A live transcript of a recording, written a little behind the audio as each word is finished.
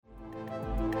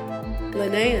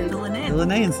Linnaean. The The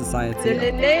Linnaean Society. The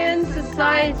Linnaean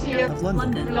Society of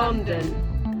London. London.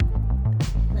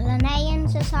 Linnaean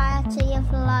Society of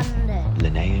London.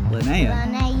 Linnaean.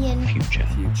 Linnaean Future.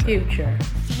 Future.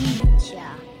 Future.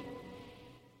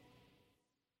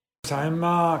 I'm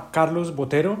Carlos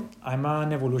Botero. I'm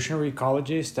an evolutionary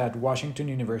ecologist at Washington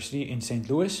University in St.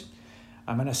 Louis.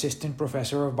 I'm an assistant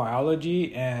professor of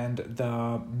biology, and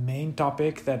the main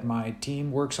topic that my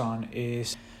team works on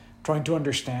is trying to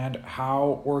understand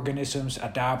how organisms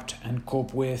adapt and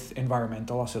cope with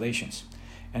environmental oscillations.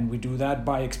 And we do that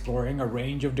by exploring a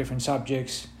range of different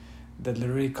subjects that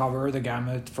literally cover the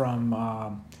gamut from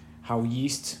how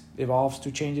yeast evolves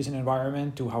to changes in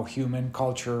environment to how human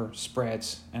culture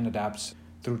spreads and adapts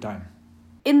through time.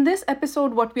 In this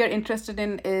episode, what we are interested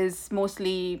in is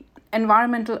mostly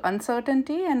environmental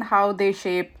uncertainty and how they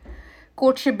shape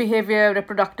courtship behavior,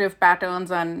 reproductive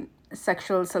patterns, and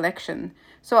sexual selection.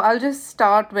 So I'll just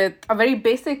start with a very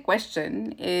basic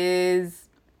question is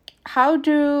how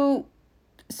do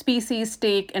species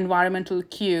take environmental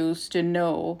cues to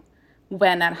know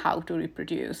when and how to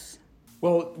reproduce?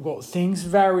 Well, things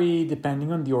vary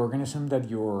depending on the organism that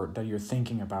you're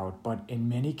thinking about, but in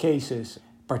many cases,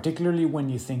 particularly when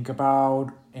you think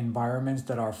about environments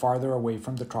that are farther away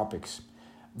from the tropics,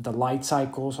 the light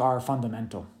cycles are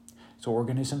fundamental. So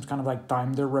organisms kind of like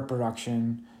time their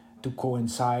reproduction to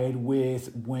coincide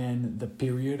with when the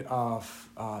period of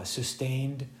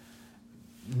sustained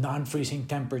non-freezing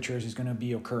temperatures is going to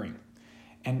be occurring.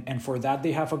 And for that,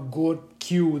 they have a good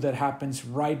cue that happens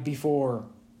right before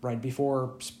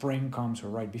spring comes or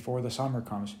right before the summer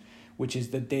comes, which is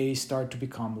the days start to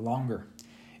become longer.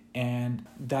 And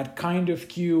that kind of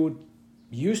cue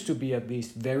used to be at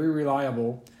least very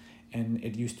reliable, and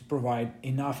it used to provide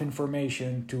enough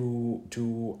information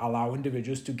to allow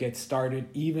individuals to get started,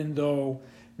 even though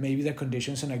maybe the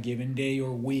conditions on a given day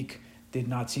or week did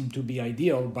not seem to be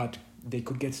ideal, but they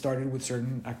could get started with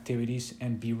certain activities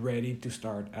and be ready to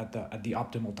start at the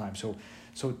optimal time. So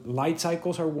light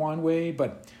cycles are one way,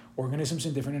 but organisms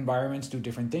in different environments do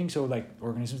different things. So like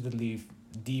organisms that live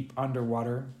deep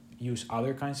underwater use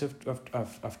other kinds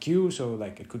of cues. So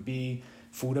like it could be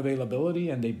food availability,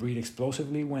 and they breed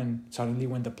explosively when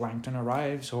the plankton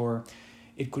arrives, or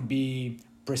it could be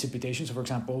precipitation. So for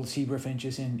example, zebra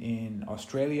finches in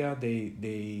Australia,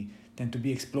 they tend to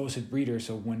be explosive breeders.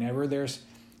 So whenever there's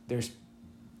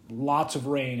lots of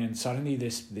rain and suddenly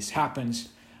this happens,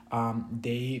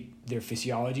 their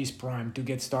physiology is primed to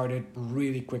get started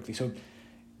really quickly. So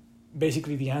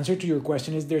basically the answer to your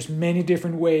question is there's many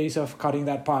different ways of cutting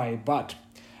that pie, but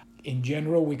in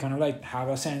general we kind of like have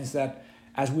a sense that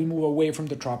as we move away from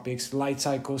the tropics, light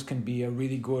cycles can be a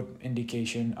really good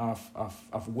indication of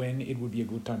when it would be a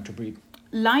good time to breed.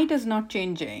 Light is not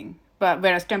changing, but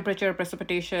whereas temperature,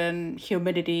 precipitation,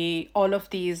 humidity, all of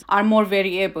these are more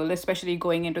variable, especially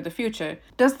going into the future.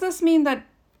 Does this mean that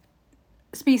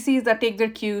species that take their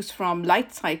cues from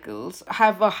light cycles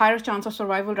have a higher chance of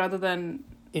survival rather than...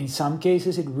 In some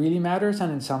cases, it really matters,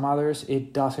 and in some others,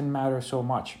 it doesn't matter so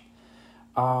much.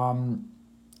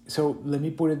 So let me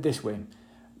put it this way.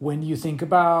 When you think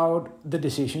about the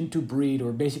decision to breed,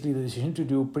 or basically the decision to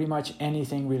do pretty much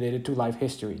anything related to life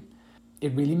history,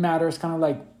 it really matters kind of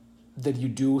like that you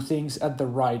do things at the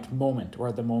right moment, or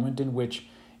at the moment in which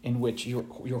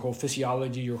your whole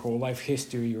physiology, your whole life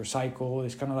history, your cycle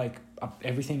is kind of like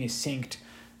everything is synced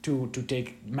to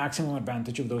take maximum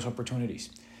advantage of those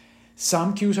opportunities.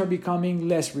 Some cues are becoming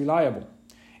less reliable.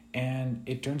 And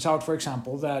it turns out, for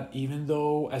example, that even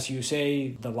though, as you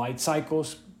say, the light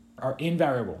cycles are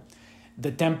invariable,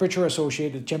 the temperature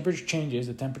changes,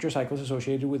 the temperature cycles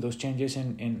associated with those changes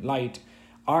in light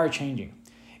are changing.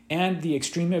 And the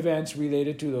extreme events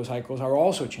related to those cycles are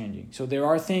also changing. So there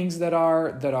are things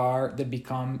that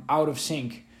become out of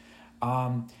sync.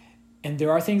 And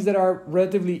there are things that are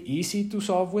relatively easy to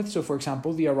solve with. So for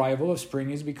example, the arrival of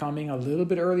spring is becoming a little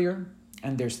bit earlier.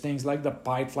 And there's things like the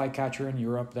pied flycatcher in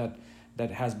Europe that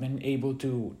has been able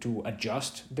to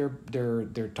adjust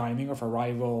their timing of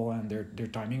arrival and their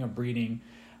timing of breeding,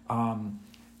 kind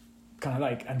of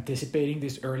like anticipating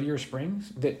these earlier springs.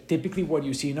 That typically what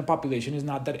you see in a population is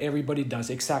not that everybody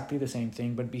does exactly the same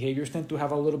thing, but behaviors tend to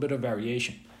have a little bit of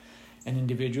variation. And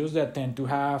individuals that tend to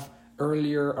have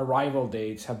earlier arrival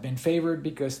dates have been favored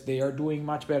because they are doing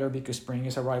much better because spring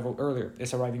is arriving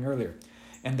earlier.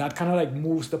 And that kind of like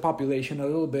moves the population a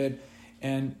little bit.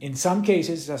 And in some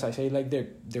cases, as I say, like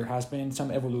there has been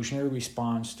some evolutionary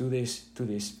response to this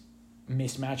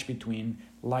mismatch between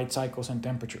light cycles and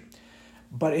temperature.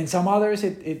 But in some others,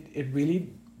 it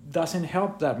really doesn't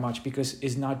help that much, because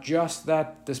it's not just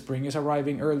that the spring is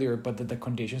arriving earlier, but that the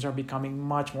conditions are becoming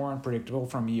much more unpredictable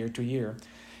from year to year,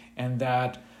 and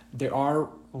that there are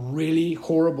really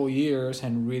horrible years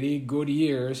and really good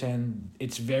years, and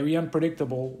it's very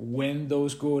unpredictable when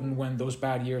those good and when those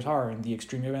bad years are, and the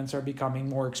extreme events are becoming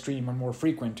more extreme and more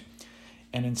frequent,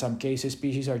 and in some cases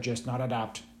species are just not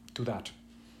adapt to that.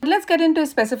 Let's get into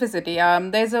specificity.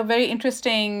 There's a very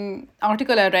interesting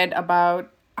article I read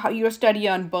about how your study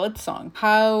on birdsong,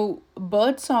 how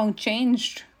birdsong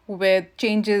changed with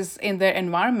changes in their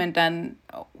environment, and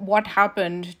what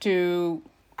happened to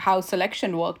how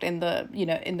selection worked in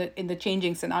the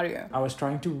changing scenario. I was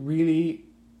trying to really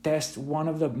test one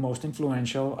of the most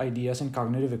influential ideas in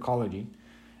cognitive ecology,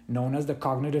 known as the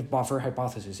cognitive buffer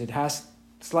hypothesis. It has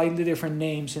slightly different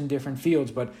names in different fields,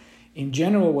 but in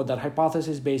general, what that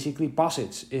hypothesis basically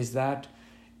posits is that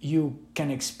you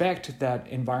can expect that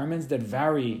environments that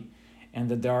vary and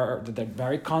that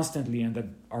vary constantly and that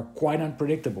are quite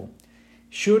unpredictable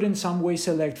should in some way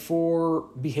select for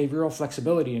behavioral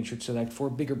flexibility, and should select for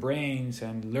bigger brains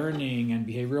and learning and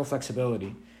behavioral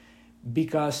flexibility,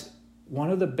 because one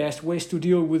of the best ways to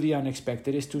deal with the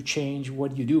unexpected is to change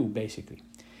what you do, basically.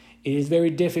 It is very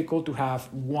difficult to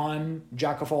have one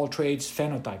jack of all trades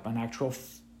phenotype, an actual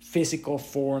physical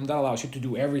form that allows you to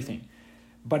do everything.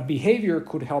 But behavior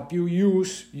could help you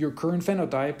use your current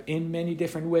phenotype in many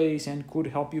different ways and could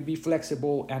help you be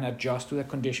flexible and adjust to the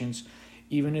conditions,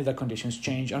 even if the conditions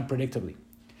change unpredictably.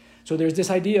 So there's this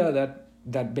idea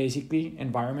that basically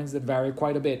environments that vary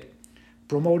quite a bit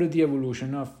promoted the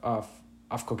evolution of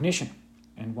cognition.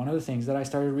 And one of the things that I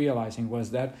started realizing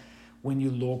was that when you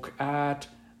look at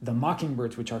the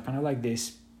mockingbirds, which are kind of like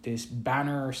this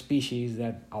banner species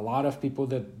that a lot of people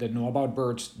that know about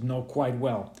birds know quite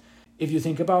well. If you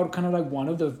think about kind of like one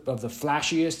of the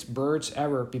flashiest birds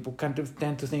ever, people kind of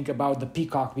tend to think about the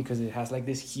peacock because it has like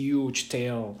this huge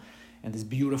tail and these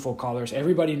beautiful colors.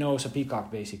 Everybody knows a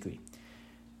peacock, basically.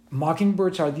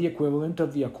 Mockingbirds are the equivalent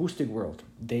of the acoustic world.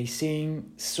 They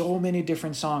sing so many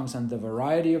different songs, and the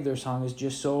variety of their song is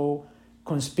just so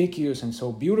conspicuous and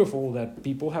so beautiful that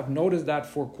people have noticed that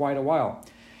for quite a while.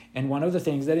 And one of the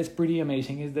things that is pretty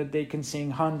amazing is that they can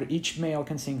sing each male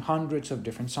can sing hundreds of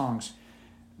different songs.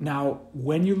 Now,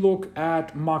 when you look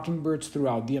at mockingbirds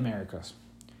throughout the Americas,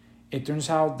 it turns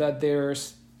out that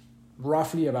there's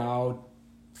roughly about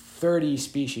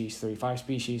 35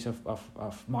 species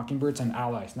of mockingbirds and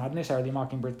allies. Not necessarily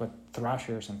mockingbirds, but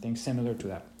thrashers and things similar to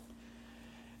that.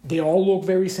 They all look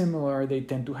very similar. They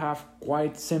tend to have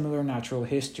quite similar natural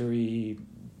history.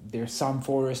 There's some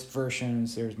forest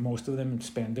versions. Most of them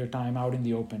spend their time out in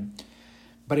the open.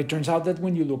 But it turns out that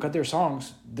when you look at their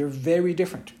songs, they're very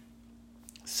different.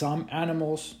 Some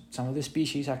animals, some of the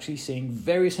species actually sing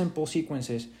very simple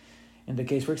sequences. In the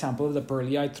case, for example, of the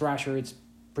pearly-eyed thrasher, it's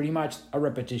pretty much a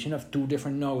repetition of two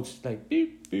different notes, like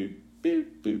beep, beep,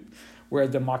 beep, beep.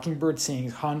 Whereas the mockingbird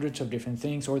sings hundreds of different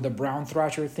things, or the brown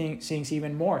thrasher sings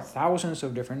even more, thousands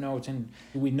of different notes. And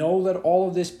we know that all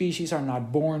of these species are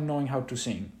not born knowing how to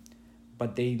sing,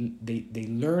 but they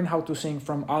learn how to sing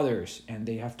from others, and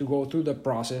they have to go through the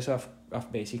process of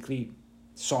basically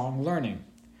song learning.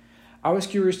 I was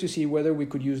curious to see whether we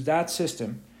could use that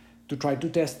system to try to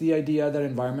test the idea that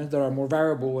environments that are more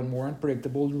variable and more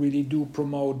unpredictable really do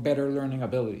promote better learning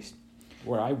abilities.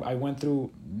 Where I went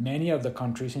through many of the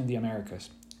countries in the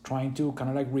Americas, trying to kind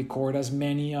of like record as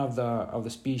many of the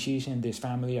species in this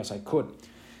family as I could.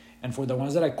 And for the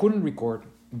ones that I couldn't record,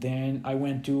 then I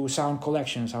went to sound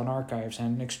collections, sound archives,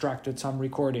 and extracted some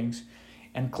recordings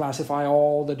and classify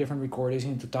all the different recordings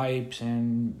into types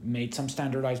and made some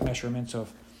standardized measurements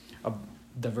of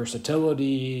the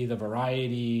versatility, the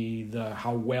variety,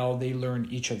 how well they learn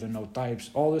each of the note types,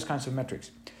 all those kinds of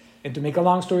metrics. And to make a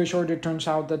long story short, it turns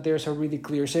out that there's a really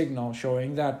clear signal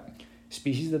showing that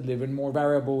species that live in more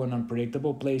variable and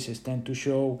unpredictable places tend to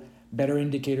show better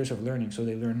indicators of learning. So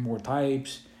they learn more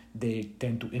types, they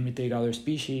tend to imitate other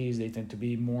species, they tend to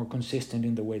be more consistent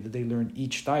in the way that they learn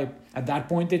each type. At that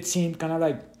point, it seemed kind of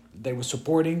like they were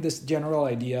supporting this general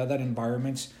idea that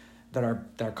environments that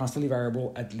are constantly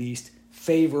variable at least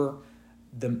favor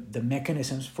the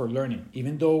mechanisms for learning.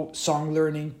 Even though song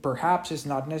learning perhaps is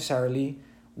not necessarily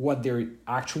what they're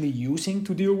actually using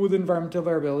to deal with environmental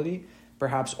variability,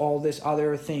 perhaps all these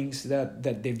other things that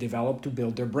they've developed to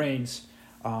build their brains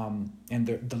and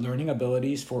the learning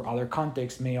abilities for other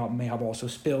contexts may have also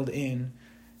spilled in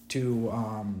to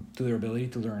their ability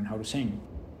to learn how to sing.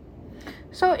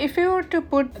 So if you were to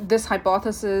put this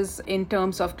hypothesis in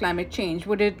terms of climate change,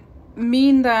 would it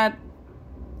mean that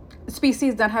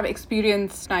species that have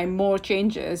experienced more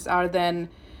changes are then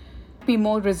be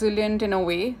more resilient in a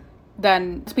way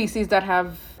than species that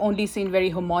have only seen very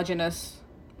homogeneous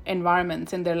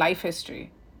environments in their life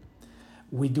history.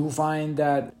 We do find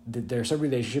that there's a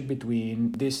relationship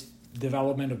between this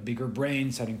development of bigger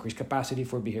brains that increase capacity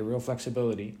for behavioral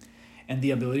flexibility and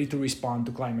the ability to respond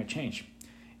to climate change.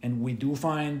 And we do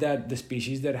find that the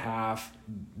species that have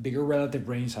bigger relative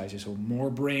brain sizes, or more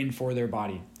brain for their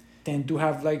body, tend to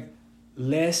have like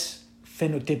less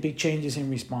phenotypic changes in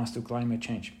response to climate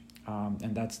change.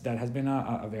 And that has been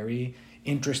a very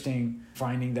interesting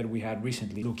finding that we had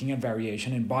recently, looking at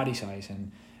variation in body size.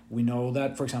 And we know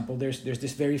that, for example, there's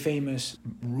this very famous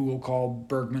rule called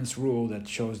Bergmann's rule that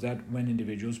shows that when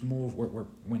individuals move, or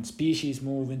when species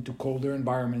move into colder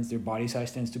environments, their body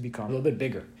size tends to become a little bit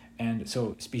bigger. And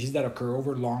so species that occur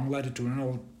over long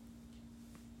latitudinal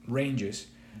ranges,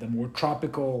 the more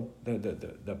tropical,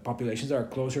 the populations that are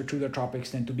closer to the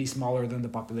tropics tend to be smaller than the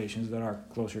populations that are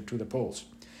closer to the poles.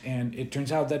 And it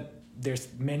turns out that there's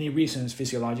many reasons,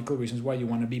 physiological reasons, why you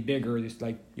want to be bigger. It's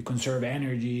like you conserve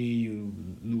energy, you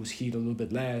lose heat a little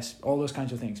bit less, all those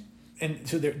kinds of things. And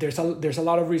so there's a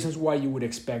lot of reasons why you would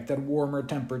expect that warmer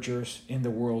temperatures in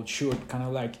the world should kind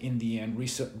of like in the end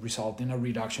result in a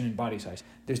reduction in body size.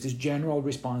 There's this general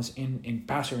response in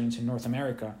passerines in North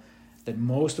America that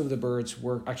most of the birds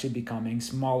were actually becoming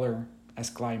smaller as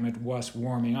climate was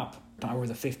warming up. Over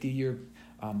the 50-year,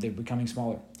 they're becoming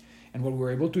smaller. And what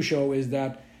we're able to show is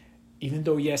that even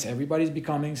though, yes, everybody's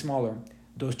becoming smaller,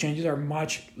 those changes are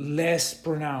much less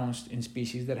pronounced in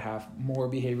species that have more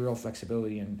behavioral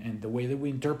flexibility. And the way that we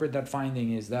interpret that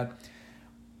finding is that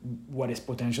what is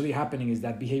potentially happening is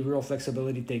that behavioral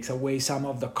flexibility takes away some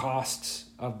of the costs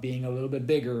of being a little bit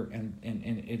bigger, and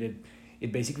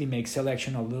it basically makes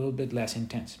selection a little bit less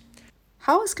intense.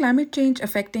 How is climate change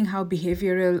affecting how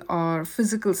behavioral or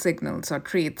physical signals or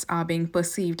traits are being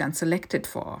perceived and selected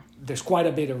for? There's quite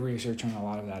a bit of research on a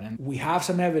lot of that. And we have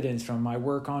some evidence from my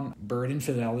work on bird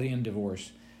infidelity and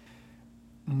divorce.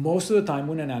 Most of the time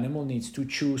when an animal needs to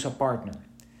choose a partner,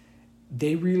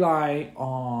 they rely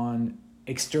on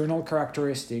external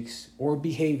characteristics or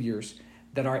behaviors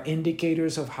that are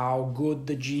indicators of how good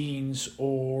the genes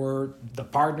or the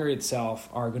partner itself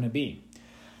are going to be.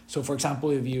 So for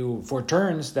example, for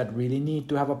terns that really need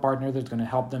to have a partner that's going to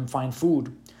help them find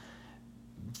food,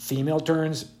 female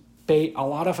terns pay a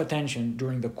lot of attention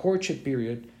during the courtship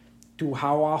period to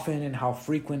how often and how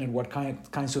frequent and what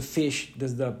kinds of fish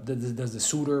does the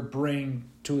suitor bring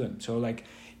to them. So like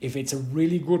if it's a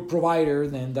really good provider,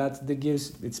 then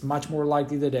it's much more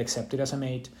likely that they accept it as a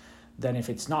mate than if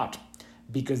it's not,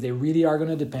 because they really are going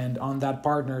to depend on that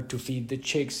partner to feed the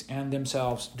chicks and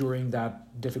themselves during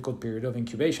that difficult period of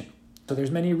incubation. So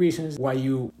there's many reasons why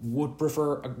you would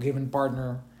prefer a given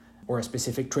partner or a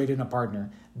specific trait in a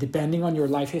partner, depending on your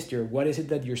life history. What is it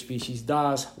that your species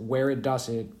does, where it does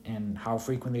it, and how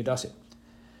frequently it does it?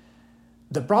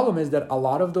 The problem is that a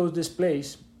lot of those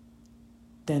displays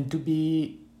tend to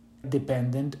be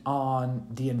dependent on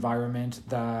the environment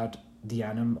that the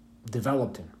animal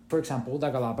developed in. For example, the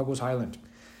Galapagos Island.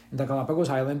 In the Galapagos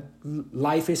Island,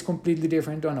 life is completely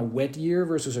different on a wet year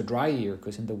versus a dry year,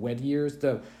 because in the wet years,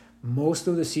 most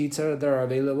of the seeds that are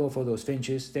available for those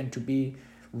finches tend to be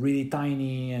really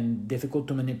tiny and difficult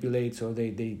to manipulate, so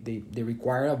they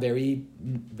require a very,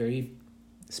 very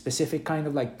specific kind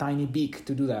of like tiny beak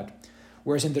to do that.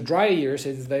 Whereas in the dry years,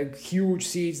 it's like huge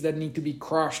seeds that need to be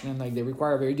crushed, and like they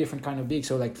require a very different kind of beak.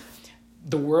 So like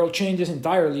the world changes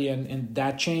entirely, and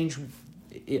that change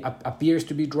it appears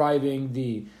to be driving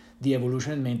the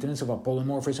evolution and maintenance of a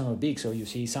polymorphism of beaks. So you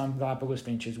see some Galapagos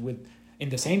finches in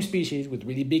the same species with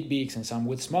really big beaks and some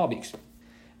with small beaks.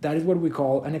 That is what we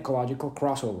call an ecological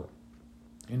crossover,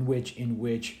 in which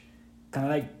kind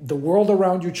of like the world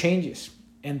around you changes,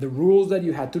 and the rules that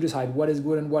you had to decide what is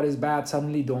good and what is bad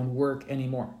suddenly don't work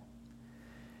anymore.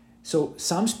 So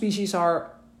some species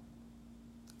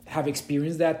have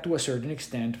experienced that to a certain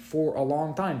extent for a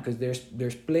long time, because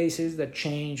there's places that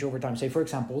change over time. Say, for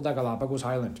example, the Galapagos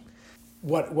Island.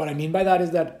 What I mean by that is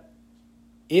that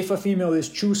if a female is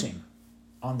choosing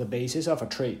on the basis of a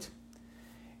trait,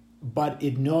 but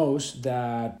it knows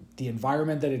that the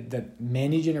environment that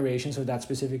many generations of that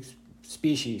specific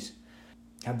species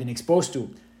have been exposed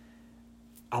to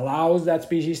allows that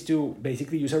species to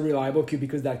basically use a reliable cue,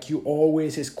 because that cue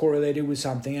always is correlated with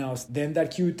something else, then that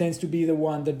cue tends to be the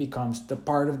one that becomes the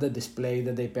part of the display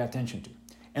that they pay attention to.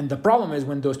 And the problem is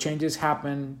when those changes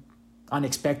happen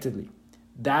unexpectedly,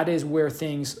 that is where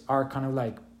things are kind of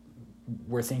like,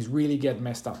 where things really get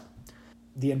messed up.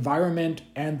 The environment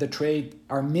and the trait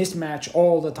are mismatched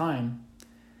all the time,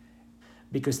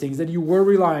 because things that you were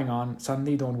relying on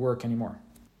suddenly don't work anymore.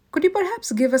 Could you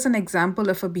perhaps give us an example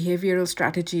of a behavioral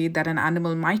strategy that an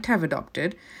animal might have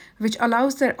adopted, which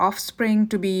allows their offspring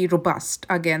to be robust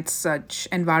against such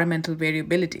environmental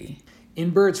variability?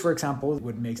 In birds, for example,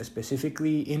 what makes a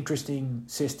specifically interesting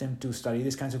system to study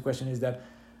this kinds of question is that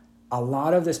a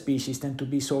lot of the species tend to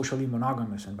be socially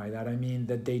monogamous. And by that I mean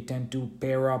that they tend to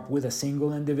pair up with a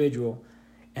single individual,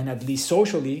 and at least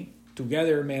socially,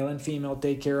 together, male and female,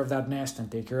 take care of that nest and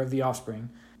take care of the offspring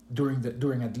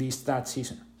during at least that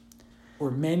season. For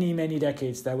many, many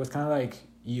decades, that was kind of like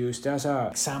used as an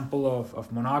example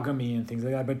of monogamy and things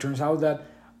like that. But it turns out that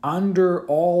under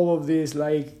all of this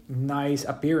like nice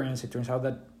appearance, it turns out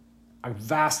that a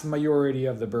vast majority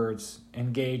of the birds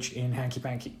engage in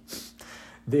hanky-panky.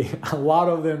 A lot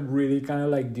of them really kind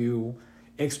of like do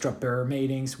extra pair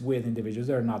matings with individuals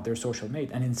that are not their social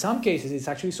mate. And in some cases, it's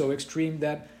actually so extreme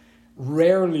that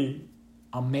rarely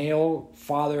a male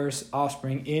fathers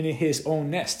offspring in his own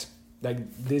nest.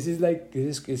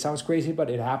 It sounds crazy, but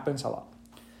it happens a lot.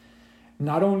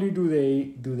 Not only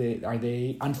are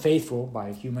they unfaithful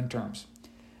by human terms,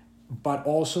 but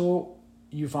also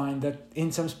you find that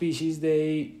in some species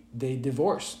they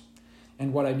divorce.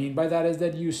 And what I mean by that is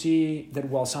that you see that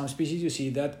while some species you see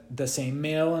that the same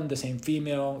male and the same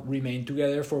female remain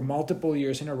together for multiple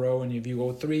years in a row, and if you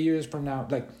go 3 years from now,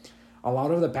 like a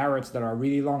lot of the parrots that are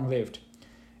really long-lived,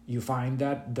 you find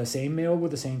that the same male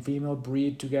with the same female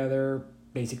breed together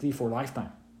basically for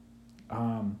lifetime.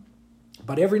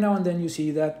 But every now and then you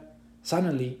see that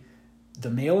suddenly the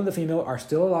male and the female are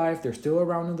still alive, they're still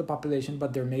around in the population,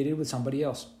 but they're mated with somebody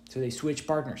else. So they switch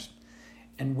partners.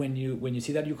 And when you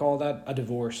see that, you call that a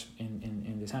divorce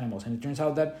in these animals. And it turns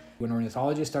out that when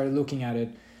ornithologists started looking at it,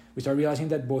 we started realizing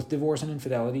that both divorce and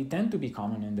infidelity tend to be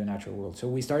common in the natural world. So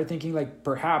we started thinking like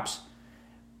perhaps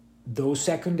those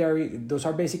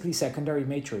are basically secondary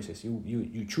mate choices.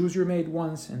 You choose your mate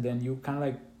once, and then you kind of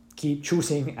like keep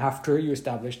choosing after you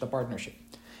establish the partnership.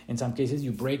 In some cases,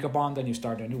 you break a bond and you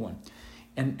start a new one.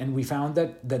 And we found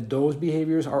that those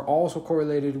behaviors are also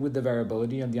correlated with the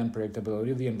variability and the unpredictability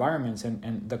of the environments.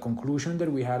 And the conclusion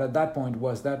that we had at that point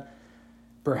was that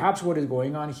perhaps what is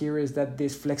going on here is that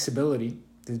this flexibility,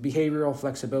 this behavioral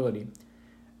flexibility,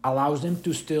 allows them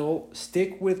to still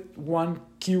stick with one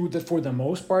cue that for the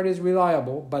most part is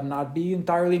reliable, but not be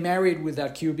entirely married with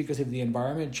that cue, because if the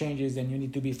environment changes, then you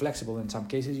need to be flexible. In some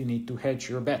cases, you need to hedge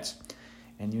your bets.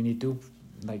 And you need to,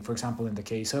 like, for example, in the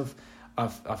case of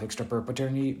extra pair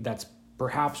paternity, that's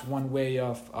perhaps one way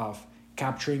of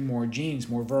capturing more genes,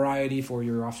 more variety for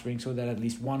your offspring, so that at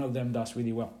least one of them does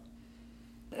really well.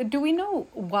 Do we know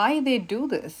why they do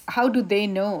this? How do they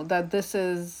know that this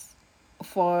is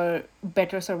for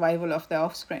better survival of their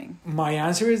offspring? My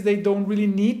answer is they don't really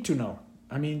need to know.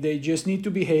 I mean, they just need to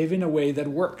behave in a way that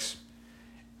works.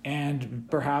 And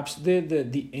perhaps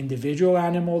the individual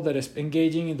animal that is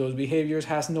engaging in those behaviors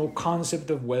has no concept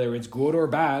of whether it's good or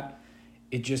bad.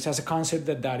 It just has a concept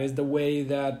that is the way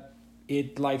that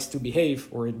it likes to behave,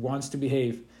 or it wants to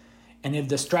behave. And if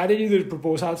the strategy that it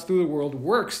proposed out to the world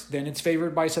works, then it's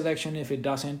favored by selection. If it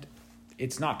doesn't,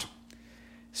 it's not.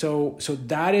 So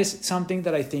that is something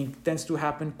that I think tends to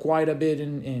happen quite a bit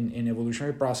in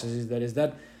evolutionary processes. That is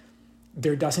that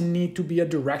there doesn't need to be a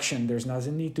direction. There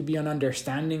doesn't need to be an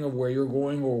understanding of where you're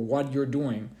going or what you're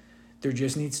doing. There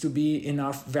just needs to be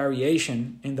enough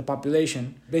variation in the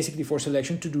population, basically for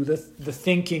selection to do the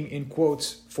thinking, in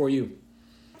quotes, for you.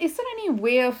 Is there any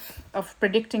way of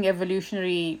predicting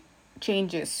evolutionary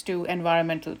changes to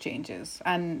environmental changes?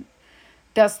 And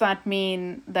does that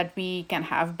mean that we can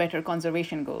have better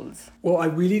conservation goals? Well, I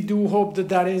really do hope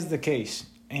that is the case.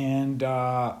 And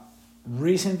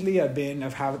recently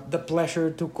I've had the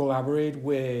pleasure to collaborate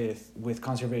with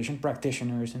conservation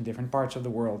practitioners in different parts of the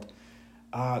world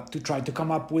to try to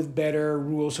come up with better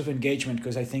rules of engagement,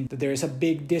 because I think that there is a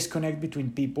big disconnect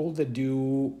between people that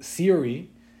do theory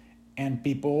and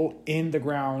people in the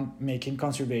ground making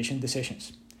conservation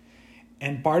decisions.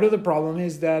 And part of the problem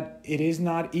is that it is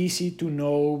not easy to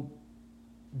know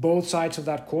both sides of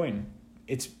that coin.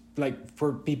 It's like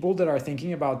for people that are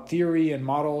thinking about theory and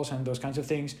models and those kinds of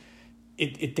things,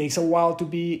 it takes a while to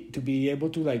be able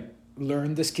to like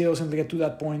learn the skills and get to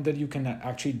that point that you can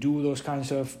actually do those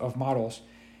kinds of models.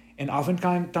 And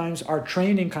oftentimes our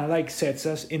training kind of like sets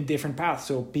us in different paths.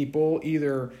 So people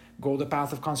either go the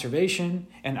path of conservation,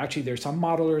 and actually there's some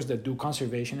modelers that do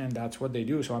conservation and that's what they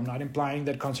do. So I'm not implying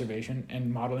that conservation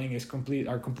and modeling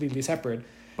are completely separate,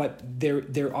 but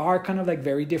there are kind of like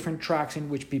very different tracks in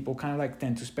which people kind of like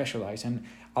tend to specialize. And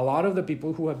a lot of the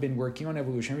people who have been working on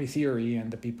evolutionary theory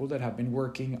and the people that have been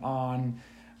working on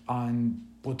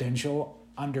potential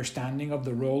understanding of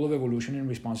the role of evolution in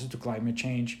responses to climate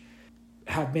change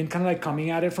have been kind of like coming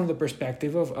at it from the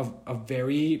perspective of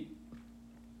very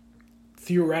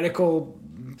theoretical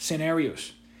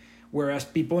scenarios, whereas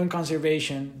people in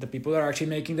conservation, the people that are actually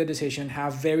making the decision,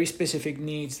 have very specific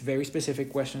needs, very specific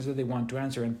questions that they want to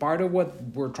answer. And part of what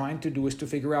we're trying to do is to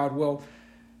figure out, well,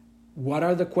 what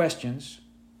are the questions?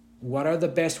 What are the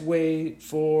best way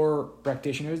for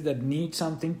practitioners that need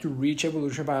something to reach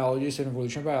evolutionary biologists and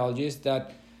evolutionary biologists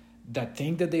that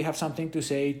think that they have something to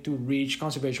say to reach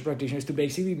conservation practitioners, to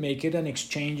basically make it an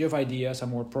exchange of ideas, a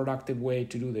more productive way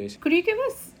to do this. Could you give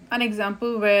us an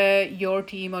example where your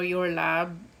team or your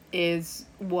lab is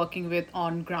working with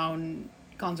on-ground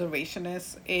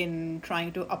conservationists in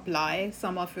trying to apply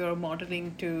some of your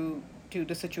modeling to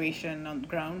the situation on the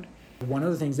ground? One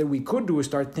of the things that we could do is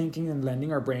start thinking and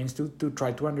lending our brains to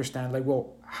try to understand, like,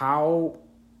 well, how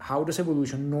does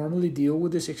evolution normally deal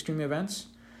with these extreme events?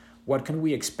 What can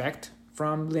we expect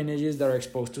from lineages that are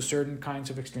exposed to certain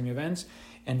kinds of extreme events?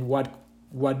 And what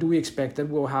do we expect that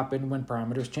will happen when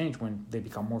parameters change, when they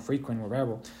become more frequent or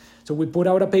variable? So we put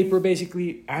out a paper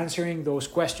basically answering those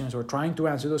questions, or trying to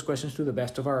answer those questions to the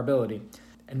best of our ability.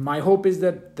 And my hope is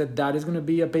that is going to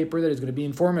be a paper that is going to be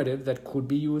informative, that could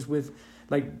be used with,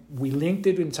 like, we linked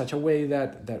it in such a way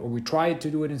that or we tried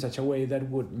to do it in such a way that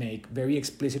would make very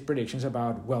explicit predictions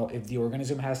about, well, if the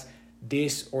organism has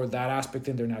this or that aspect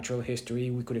in their natural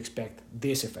history, we could expect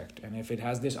this effect. And if it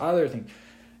has this other thing,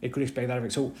 it could expect that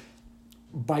effect. So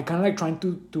by kind of like trying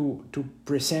to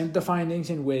present the findings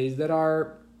in ways that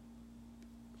are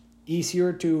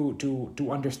easier to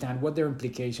understand what their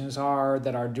implications are,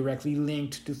 that are directly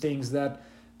linked to things that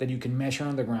you can measure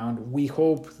on the ground, we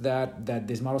hope that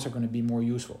these models are going to be more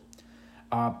useful.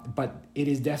 But it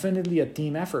is definitely a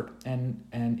team effort, and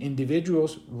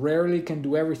individuals rarely can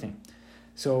do everything.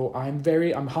 So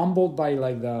I'm humbled by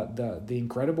like the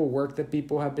incredible work that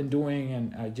people have been doing,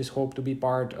 and I just hope to be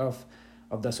part of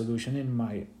the solution in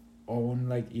my own,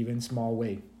 like, even small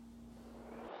way.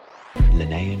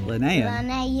 Linnaean.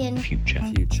 Linnaean. Future.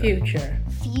 Future.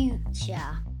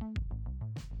 Future.